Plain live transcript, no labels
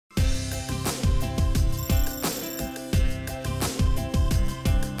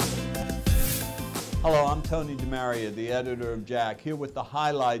Hello, I'm Tony DeMaria, the editor of JACC, here with the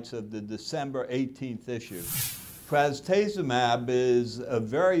highlights of the December 18th issue. Trastuzumab is a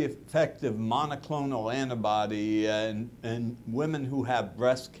very effective monoclonal antibody in women who have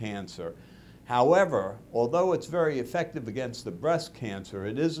breast cancer. However, although it's very effective against the breast cancer,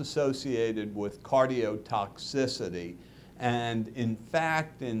 it is associated with cardiotoxicity. And in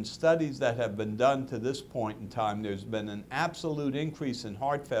fact, in studies that have been done to this point in time, there's been an absolute increase in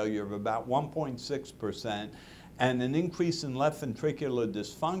heart failure of about 1.6% and an increase in left ventricular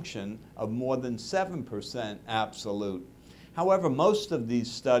dysfunction of more than 7% absolute. However, most of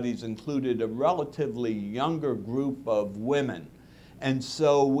these studies included a relatively younger group of women. And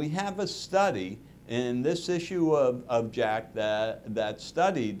so we have a study in this issue of JACC that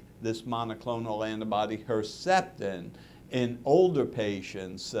studied this monoclonal antibody, Herceptin, in older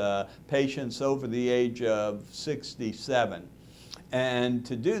patients, patients over the age of 67. And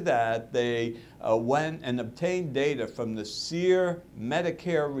to do that, they went and obtained data from the SEER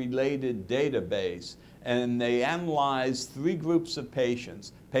Medicare-related database, and they analyzed three groups of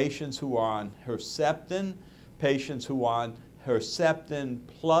patients: patients who are on Herceptin, patients who are on Herceptin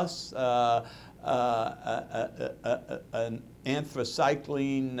plus an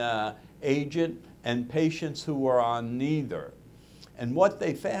anthracycline agent, and patients who were on neither. And what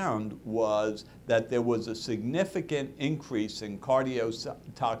they found was that there was a significant increase in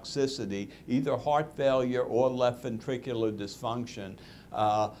cardiotoxicity, either heart failure or left ventricular dysfunction,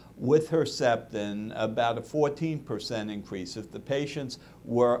 with Herceptin, about a 14% increase. If the patients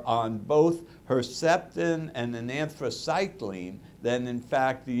were on both Herceptin and an anthracycline, then in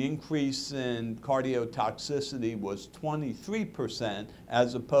fact the increase in cardiotoxicity was 23%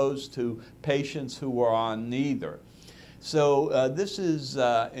 as opposed to patients who were on neither. So this is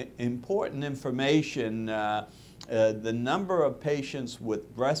important information. The number of patients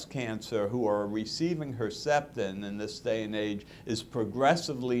with breast cancer who are receiving Herceptin in this day and age is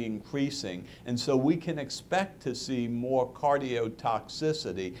progressively increasing, and so we can expect to see more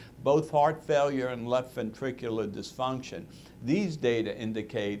cardiotoxicity, both heart failure and left ventricular dysfunction. These data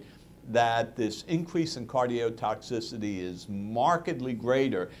indicate that this increase in cardiotoxicity is markedly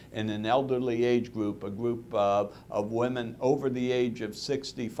greater in an elderly age group, a group of women over the age of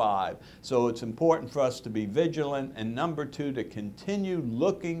 65. So it's important for us to be vigilant, and number two, to continue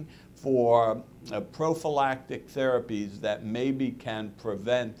looking for prophylactic therapies that maybe can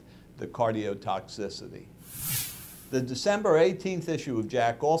prevent the cardiotoxicity. The December 18th issue of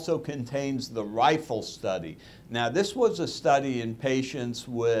JACC also contains the RIFLE study. Now, this was a study in patients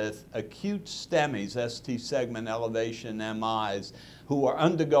with acute STEMIs, ST segment elevation MIs, who are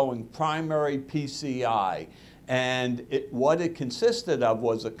undergoing primary PCI. And what it consisted of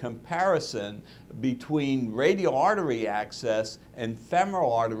was a comparison between radial artery access and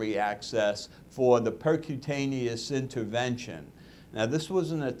femoral artery access for the percutaneous intervention. Now, this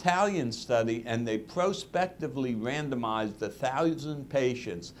was an Italian study, and they prospectively randomized 1,000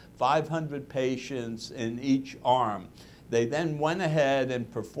 patients, 500 patients in each arm. They then went ahead and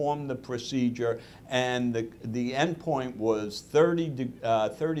performed the procedure, and the endpoint was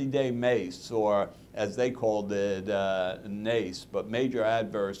 30-day MACE, or as they called it, NACE, but major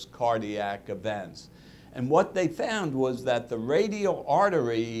adverse cardiac events. And what they found was that the radial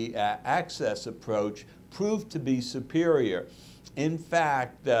artery access approach proved to be superior. In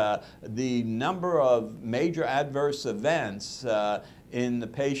fact, the number of major adverse events in the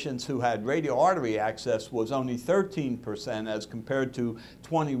patients who had radial artery access was only 13% as compared to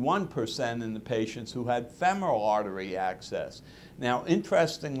 21% in the patients who had femoral artery access. Now,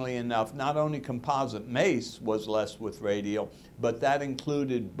 interestingly enough, not only composite MACE was less with radial, but that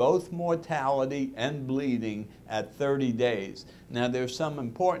included both mortality and bleeding at 30 days. Now, there's some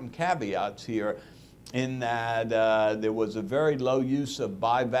important caveats here, in that there was a very low use of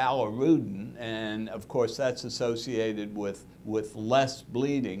bivalirudin, and of course that's associated with less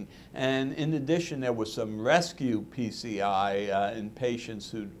bleeding. And in addition, there was some rescue PCI in patients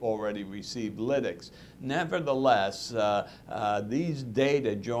who'd already received lytics. Nevertheless, these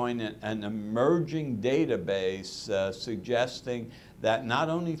data join an emerging database suggesting that not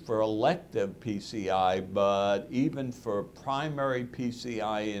only for elective PCI, but even for primary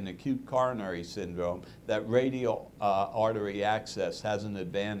PCI in acute coronary syndrome, that radial artery access has an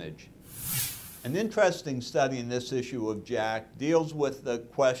advantage. An interesting study in this issue of JACC deals with the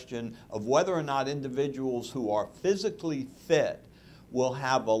question of whether or not individuals who are physically fit will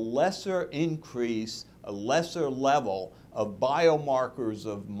have a lesser increase a lesser level of biomarkers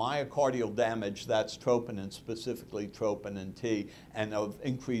of myocardial damage, that's troponin, specifically troponin T, and of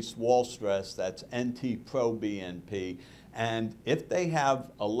increased wall stress, that's NT-proBNP. And if they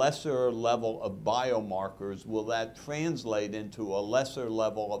have a lesser level of biomarkers, will that translate into a lesser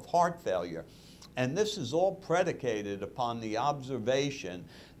level of heart failure? And this is all predicated upon the observation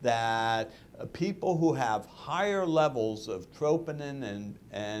that people who have higher levels of troponin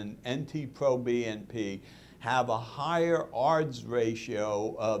and NT-proBNP have a higher odds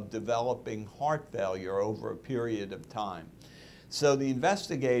ratio of developing heart failure over a period of time. So the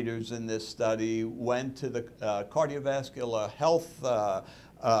investigators in this study went to the cardiovascular health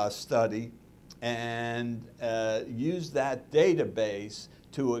study and used that database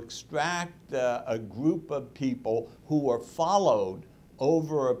to extract a group of people who were followed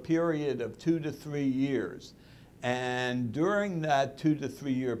over a period of 2 to 3 years. And during that 2 to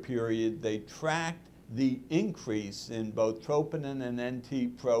 3 year period, they tracked the increase in both troponin and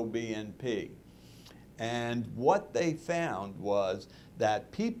NT-proBNP. And what they found was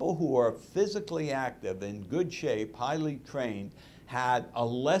that people who are physically active, in good shape, highly trained, had a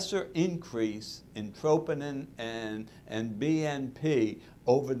lesser increase in troponin and BNP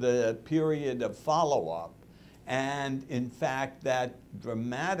over the period of follow-up. And in fact, that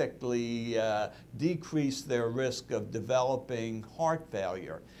dramatically decreased their risk of developing heart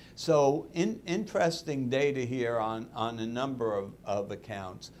failure. So interesting data here on a number of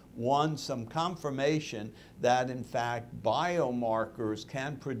accounts. One, some confirmation that in fact biomarkers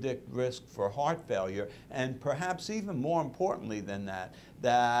can predict risk for heart failure, and perhaps even more importantly than that,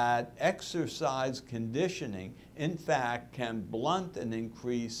 that exercise conditioning in fact can blunt an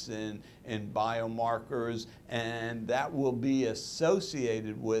increase in biomarkers, and that will be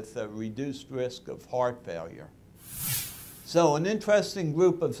associated with a reduced risk of heart failure. So an interesting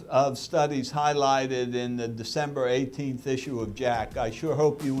group of studies highlighted in the December 18th issue of JACC. I sure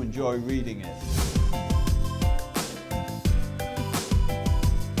hope you enjoy reading it.